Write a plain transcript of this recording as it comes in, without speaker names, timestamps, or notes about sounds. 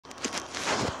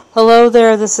Hello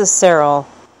there, this is Cyril.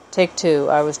 Take two.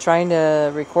 I was trying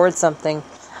to record something.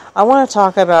 I want to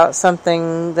talk about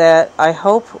something that I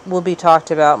hope will be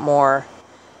talked about more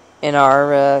in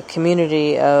our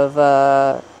community of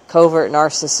covert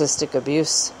narcissistic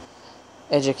abuse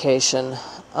education.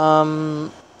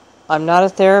 I'm not a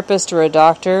therapist or a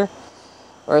doctor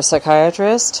or a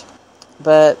psychiatrist,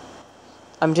 but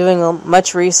I'm doing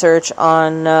much research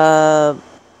on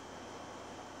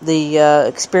the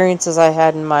experiences I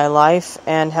had in my life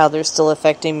and how they're still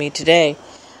affecting me today.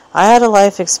 I had a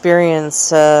life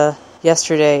experience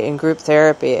yesterday in group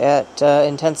therapy at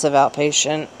intensive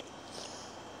outpatient,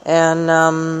 and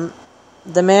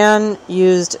the man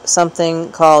used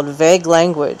something called vague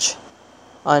language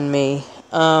on me.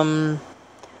 A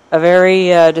very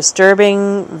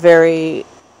disturbing, very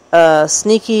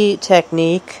sneaky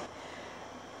technique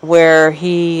where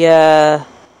he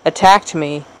attacked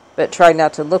me, but tried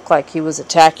not to look like he was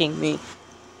attacking me.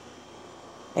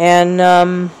 And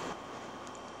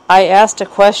I asked a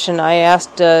question. I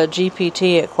asked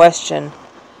GPT a question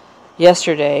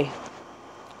yesterday.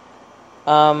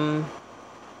 About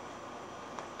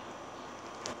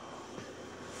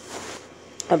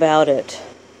it.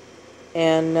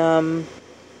 And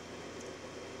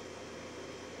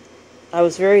I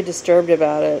was very disturbed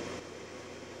about it.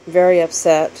 Very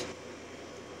upset.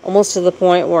 Almost to the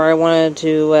point where I wanted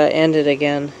to end it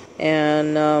again.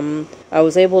 And I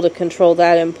was able to control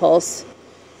that impulse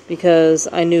because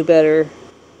I knew better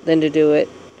than to do it.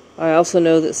 I also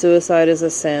know that suicide is a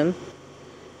sin.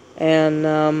 And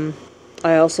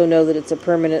I also know that it's a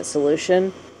permanent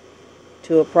solution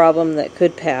to a problem that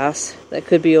could pass, that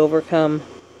could be overcome.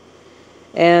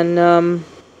 And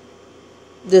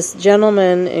this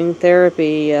gentleman in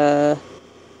therapy,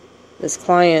 this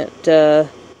client,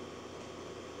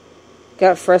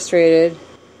 got frustrated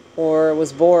or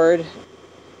was bored,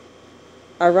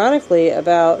 ironically,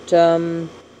 about the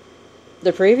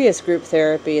previous group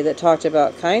therapy that talked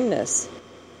about kindness.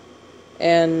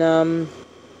 And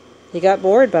he got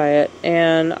bored by it.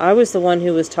 And I was the one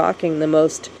who was talking the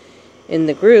most in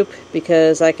the group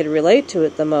because I could relate to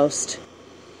it the most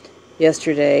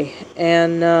yesterday.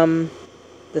 And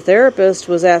the therapist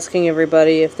was asking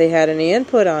everybody if they had any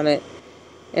input on it.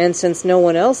 And since no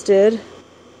one else did,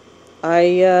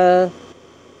 it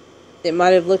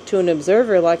might have looked to an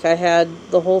observer like I had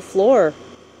the whole floor.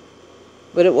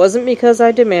 But it wasn't because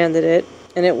I demanded it,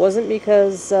 and it wasn't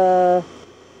because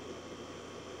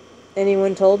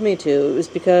anyone told me to. It was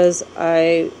because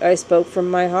I spoke from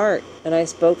my heart, and I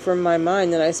spoke from my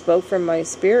mind, and I spoke from my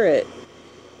spirit.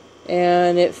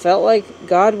 And it felt like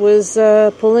God was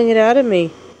pulling it out of me.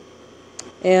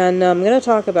 And I'm going to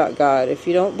talk about God. If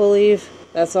you don't believe,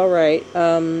 that's all right.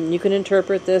 You can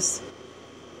interpret this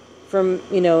from,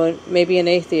 maybe an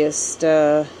atheist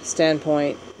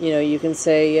standpoint. You can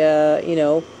say,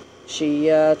 she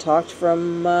talked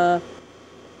from, the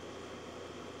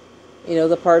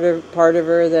part of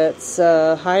her that's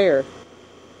higher.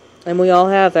 And we all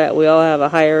have that. We all have a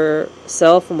higher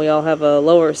self, and we all have a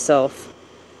lower self.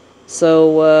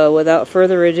 So, without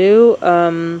further ado,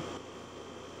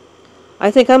 I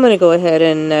think I'm going to go ahead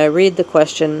and read the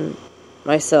question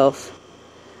myself.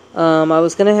 I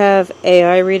was going to have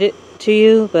AI read it to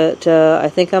you, but I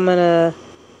think I'm going to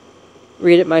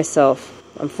read it myself.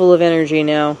 I'm full of energy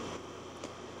now.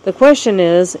 The question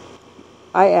is,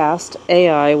 I asked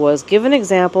AI was, give an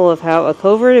example of how a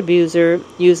covert abuser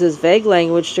uses vague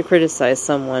language to criticize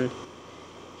someone.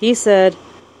 He said,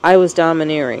 I was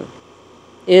domineering.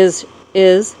 Is,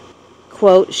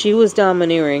 quote, she was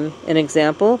domineering, an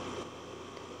example?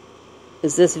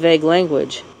 Is this vague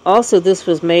language? Also, the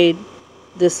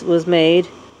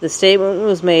statement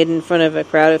was made in front of a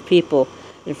crowd of people,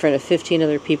 in front of 15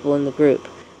 other people in the group.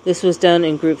 This was done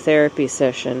in group therapy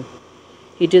session.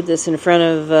 He did this in front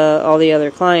of all the other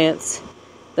clients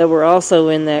that were also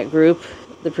in that group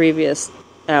the previous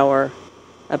hour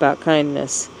about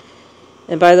kindness.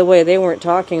 And by the way, they weren't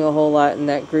talking a whole lot in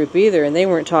that group either, and they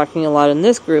weren't talking a lot in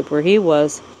this group where he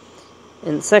was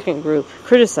in the second group,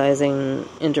 criticizing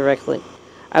indirectly.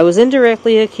 I was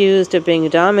indirectly accused of being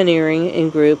domineering in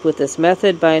group with this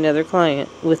method by another client,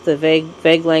 with the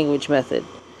vague language method.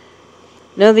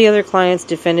 None of the other clients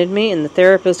defended me, and the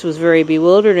therapist was very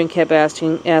bewildered and kept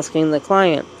asking the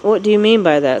client, what do you mean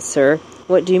by that, sir?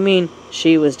 What do you mean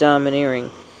she was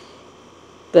domineering?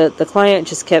 But the client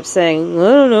just kept saying, I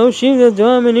don't know, she was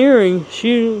domineering.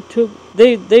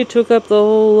 They took up the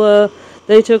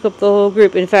whole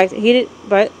group. In fact, he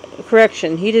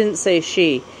didn't say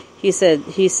she. He said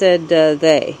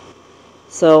they.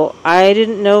 So I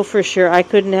didn't know for sure. I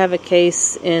couldn't have a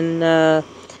case in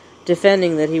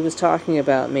defending that he was talking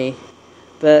about me.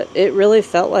 But it really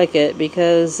felt like it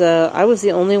because I was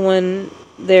the only one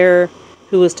there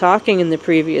who was talking in the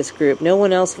previous group. No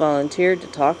one else volunteered to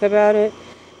talk about it,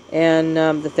 and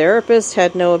the therapist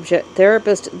had no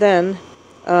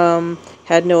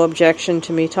had no objection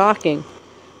to me talking.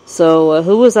 So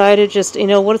who was I to just,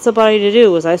 what's somebody to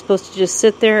do? Was I supposed to just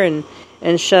sit there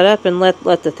and shut up and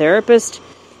let the therapist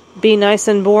be nice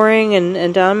and boring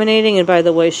and dominating? And by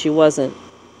the way, she wasn't.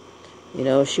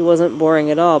 She wasn't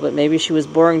boring at all, but maybe she was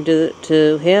boring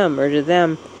to him or to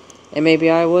them, and maybe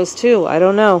I was too. I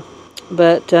don't know.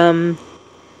 But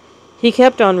he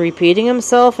kept on repeating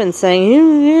himself and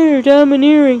saying, "You're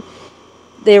domineering."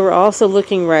 They were also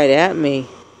looking right at me.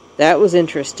 That was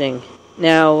interesting.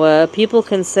 Now, people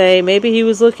can say maybe he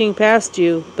was looking past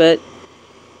you, but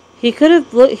he could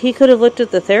have looked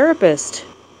at the therapist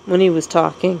when he was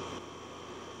talking.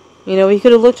 He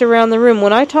could have looked around the room.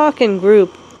 When I talk in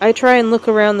group, I try and look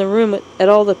around the room at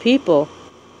all the people.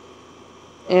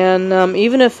 And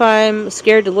even if I'm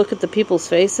scared to look at the people's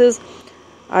faces,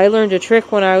 I learned a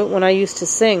trick when I used to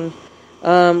sing.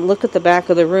 Look at the back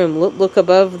of the room. Look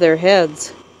above their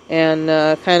heads, and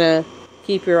kind of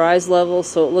keep your eyes level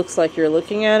so it looks like you're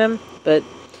looking at them. But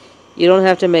you don't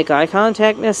have to make eye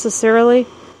contact necessarily.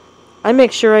 I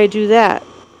make sure I do that.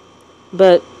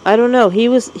 But I don't know. He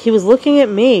was looking at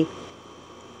me,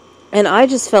 and I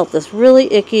just felt this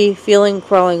really icky feeling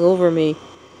crawling over me.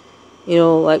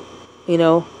 A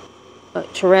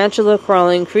tarantula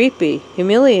crawling, creepy,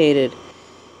 humiliated.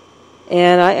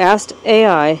 And I asked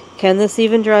AI, can this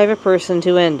even drive a person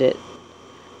to end it?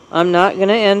 I'm not going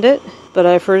to end it, but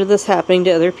I've heard of this happening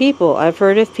to other people. I've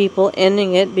heard of people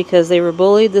ending it because they were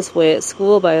bullied this way at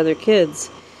school by other kids.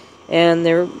 And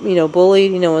they're,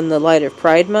 bullied, in the light of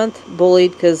Pride Month,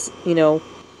 bullied because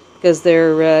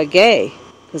they're gay,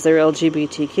 because they're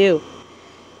LGBTQ.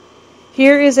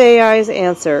 Here is AI's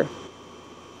answer.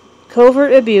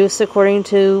 Covert abuse, according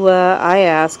to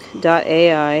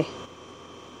iAsk.ai.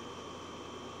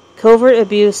 Covert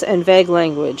abuse and vague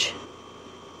language.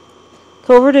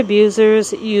 Covert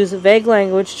abusers use vague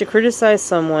language to criticize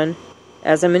someone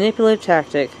as a manipulative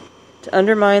tactic to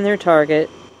undermine their target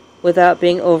without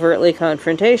being overtly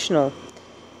confrontational.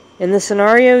 In the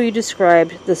scenario you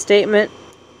described, the statement,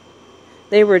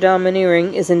 "They were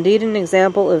domineering," is indeed an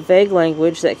example of vague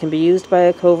language that can be used by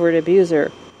a covert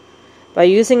abuser. By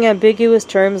using ambiguous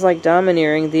terms like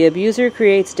domineering, the abuser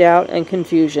creates doubt and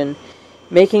confusion,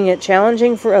 making it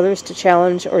challenging for others to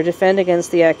challenge or defend against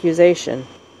the accusation.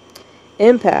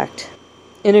 Impact.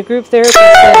 In a group therapy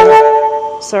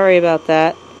setting... Sorry about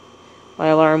that. My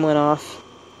alarm went off.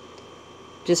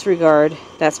 Disregard.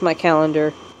 That's my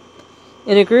calendar.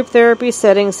 In a group therapy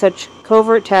setting, such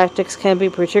covert tactics can be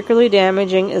particularly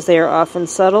damaging as they are often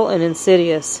subtle and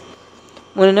insidious.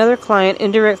 When another client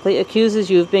indirectly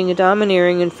accuses you of being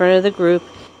domineering in front of the group,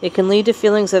 it can lead to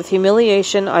feelings of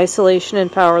humiliation, isolation,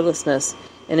 and powerlessness.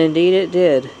 And indeed it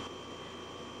did.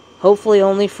 Hopefully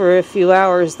only for a few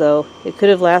hours, though. It could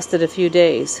have lasted a few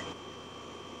days.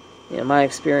 My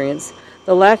experience.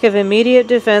 The lack of immediate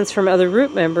defense from other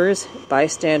group members,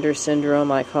 bystander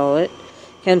syndrome I call it,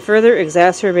 can further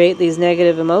exacerbate these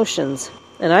negative emotions.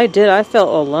 And I felt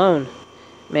alone.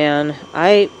 Man,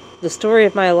 the story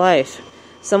of my life.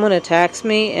 Someone attacks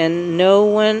me and no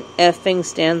one effing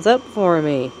stands up for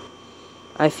me.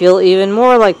 I feel even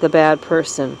more like the bad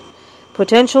person.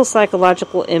 Potential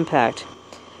psychological impact.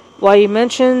 While you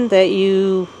mentioned that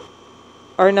you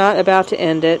are not about to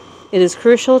end it, it is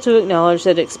crucial to acknowledge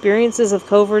that experiences of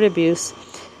covert abuse,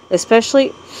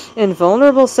 especially in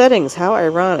vulnerable settings, how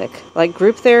ironic, like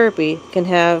group therapy, can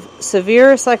have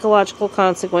severe psychological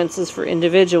consequences for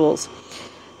individuals.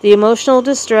 The emotional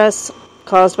distress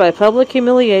caused by public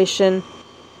humiliation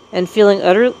and feeling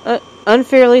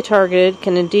unfairly targeted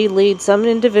can indeed lead some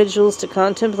individuals to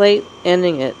contemplate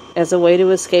ending it as a way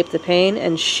to escape the pain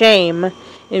and shame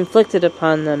inflicted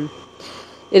upon them.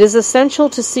 It is essential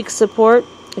to seek support.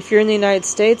 If you're in the United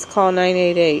States, call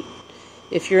 988.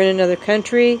 If you're in another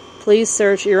country, please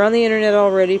search. You're on the internet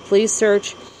already. Please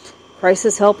search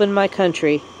Crisis Help in My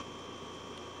Country.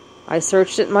 I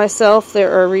searched it myself.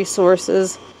 There are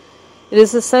resources. It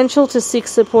is essential to seek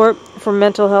support from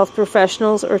mental health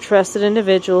professionals or trusted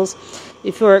individuals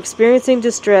if you are experiencing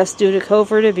distress due to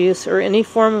covert abuse or any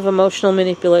form of emotional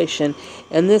manipulation.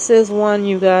 And this is one,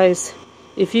 you guys.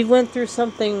 If you went through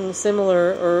something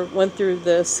similar or went through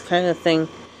this kind of thing,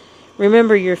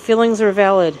 remember your feelings are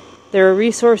valid. There are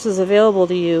resources available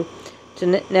to you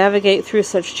to navigate through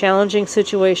such challenging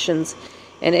situations.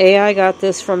 And AI got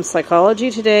this from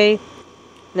Psychology Today,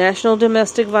 National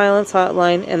Domestic Violence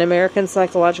Hotline, and American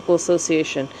Psychological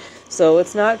Association. So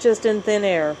it's not just in thin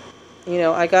air.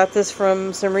 I got this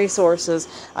from some resources.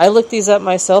 I looked these up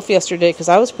myself yesterday because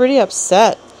I was pretty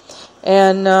upset.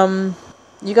 And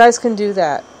you guys can do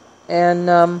that.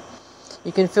 And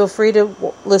you can feel free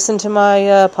to listen to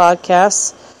my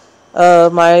podcasts,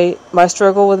 my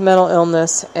struggle with mental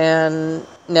illness and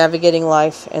navigating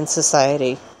life and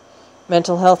society,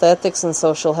 mental health ethics and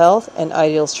social health, and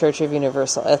Ideals Church of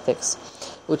Universal Ethics,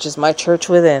 which is my church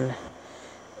within.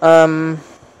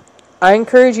 I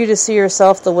encourage you to see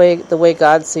yourself the way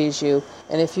God sees you.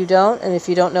 And if you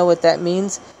don't know what that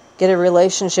means, get a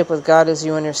relationship with God as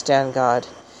you understand God.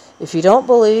 If you don't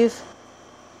believe,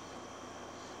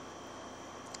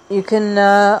 you can.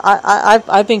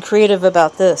 I've been creative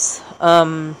about this.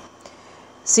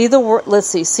 See the word. Let's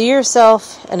see. See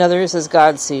yourself and others as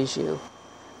God sees you.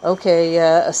 Okay,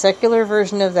 a secular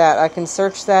version of that. I can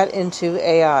search that into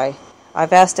AI.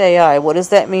 I've asked AI, what does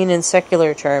that mean in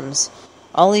secular terms?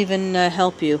 I'll even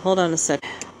help you. Hold on a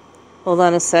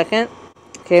second.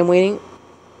 Okay, I'm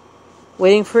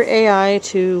waiting for AI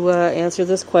to answer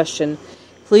this question.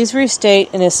 Please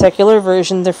restate in a secular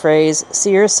version the phrase,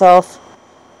 see yourself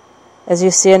as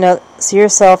you see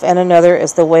yourself and another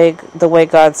as the way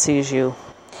God sees you.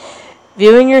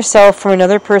 Viewing yourself from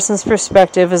another person's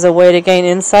perspective is a way to gain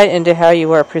insight into how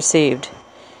you are perceived.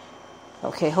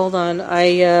 Okay, hold on.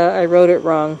 I wrote it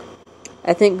wrong.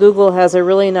 I think Google has a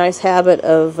really nice habit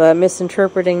of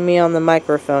misinterpreting me on the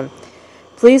microphone.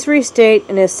 Please restate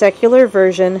in a secular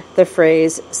version the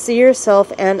phrase, see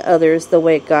yourself and others the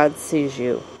way God sees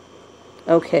you.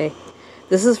 Okay,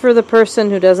 this is for the person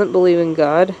who doesn't believe in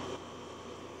God.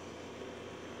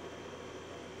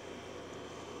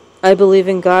 I believe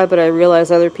in God, but I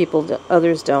realize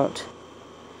others don't.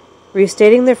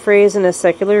 Restating the phrase in a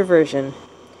secular version,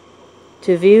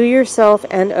 to view yourself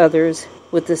and others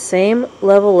with the same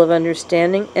level of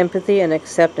understanding, empathy, and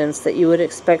acceptance that you would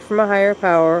expect from a higher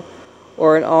power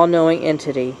or an all-knowing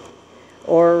entity.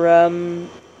 Or,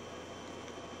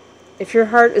 if your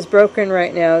heart is broken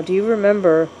right now, do you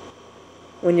remember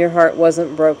when your heart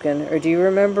wasn't broken? Or do you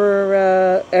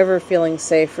remember ever feeling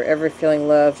safe, or ever feeling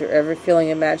loved, or ever feeling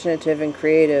imaginative and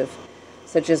creative,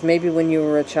 such as maybe when you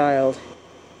were a child?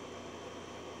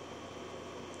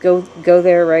 Go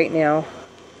there right now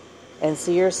and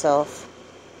see yourself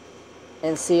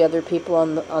and see other people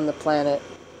on the planet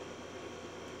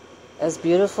as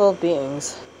beautiful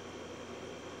beings,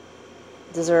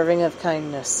 deserving of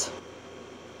kindness.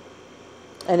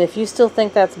 And if you still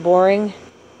think that's boring,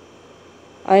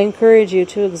 I encourage you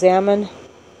to examine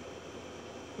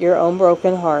your own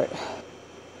broken heart,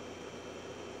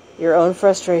 your own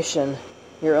frustration,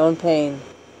 your own pain.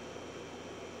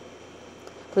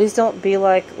 Please don't be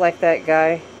like that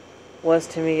guy was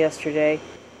to me yesterday,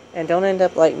 and don't end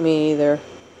up like me either.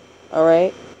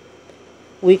 Alright?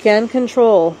 We can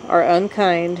control our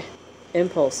unkind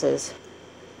impulses.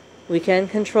 We can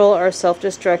control our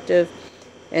self-destructive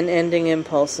and ending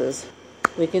impulses.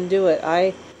 We can do it.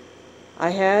 I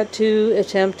had to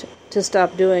attempt to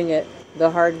stop doing it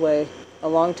the hard way a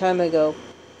long time ago,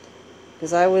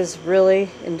 because I was really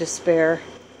in despair.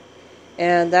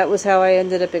 And that was how I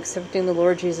ended up accepting the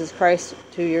Lord Jesus Christ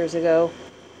 2 years ago,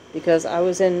 because I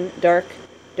was in dark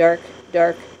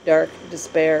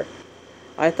despair.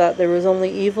 I thought there was only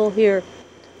evil here.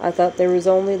 I thought there was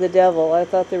only the devil. I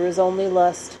thought there was only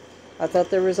lust. I thought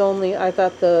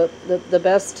the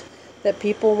best that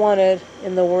people wanted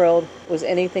in the world was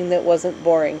anything that wasn't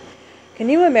boring. Can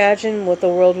you imagine what the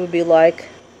world would be like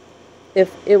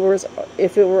if it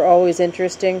were always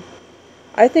interesting?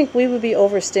 I think we would be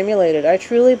overstimulated. I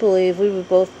truly believe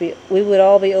we would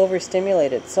all be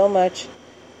overstimulated so much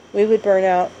we would burn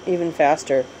out even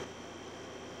faster.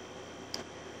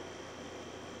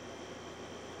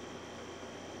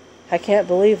 I can't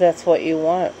believe that's what you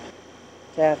want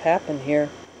to have happen here.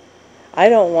 I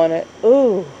don't want it.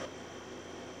 Ooh,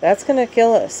 that's going to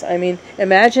kill us. I mean,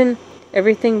 imagine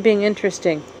everything being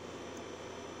interesting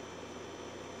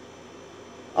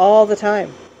all the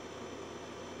time.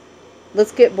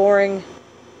 Let's get boring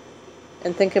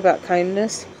and think about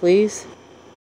kindness, please.